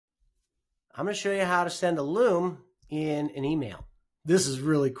I'm going to show you how to send a Loom in an email. This is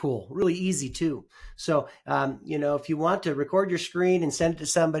really cool, really easy too. So, if you want to record your screen and send it to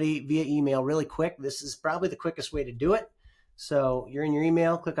somebody via email really quick, this is probably the quickest way to do it. So you're in your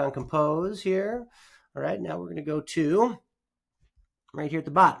email, click on Compose here. All right, now we're going to go to right here at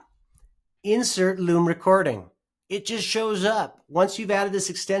the bottom, Insert Loom Recording. It just shows up. Once you've added this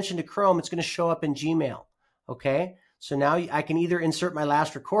extension to Chrome, it's going to show up in Gmail. Okay, so now I can either insert my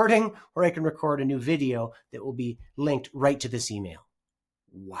last recording or I can record a new video that will be linked right to this email.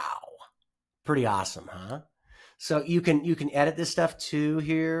 Wow, pretty awesome, huh? So you can edit this stuff too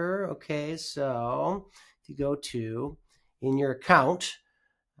here. Okay, so if you go to in your account,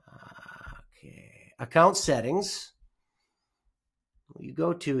 account settings, what you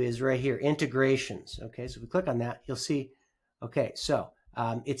go to is right here, integrations. Okay, so if we click on that, you'll see, okay, so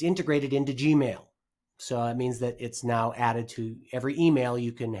it's integrated into Gmail. So that means that it's now added to every email.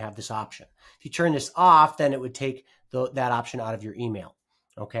 You can have this option. If you turn this off, then it would take that option out of your email.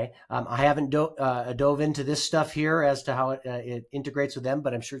 Okay, I haven't dove into this stuff here as to how it integrates with them,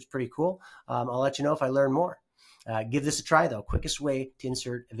 but I'm sure it's pretty cool. I'll let you know if I learn more. Give this a try though. Quickest way to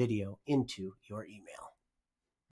insert a video into your email.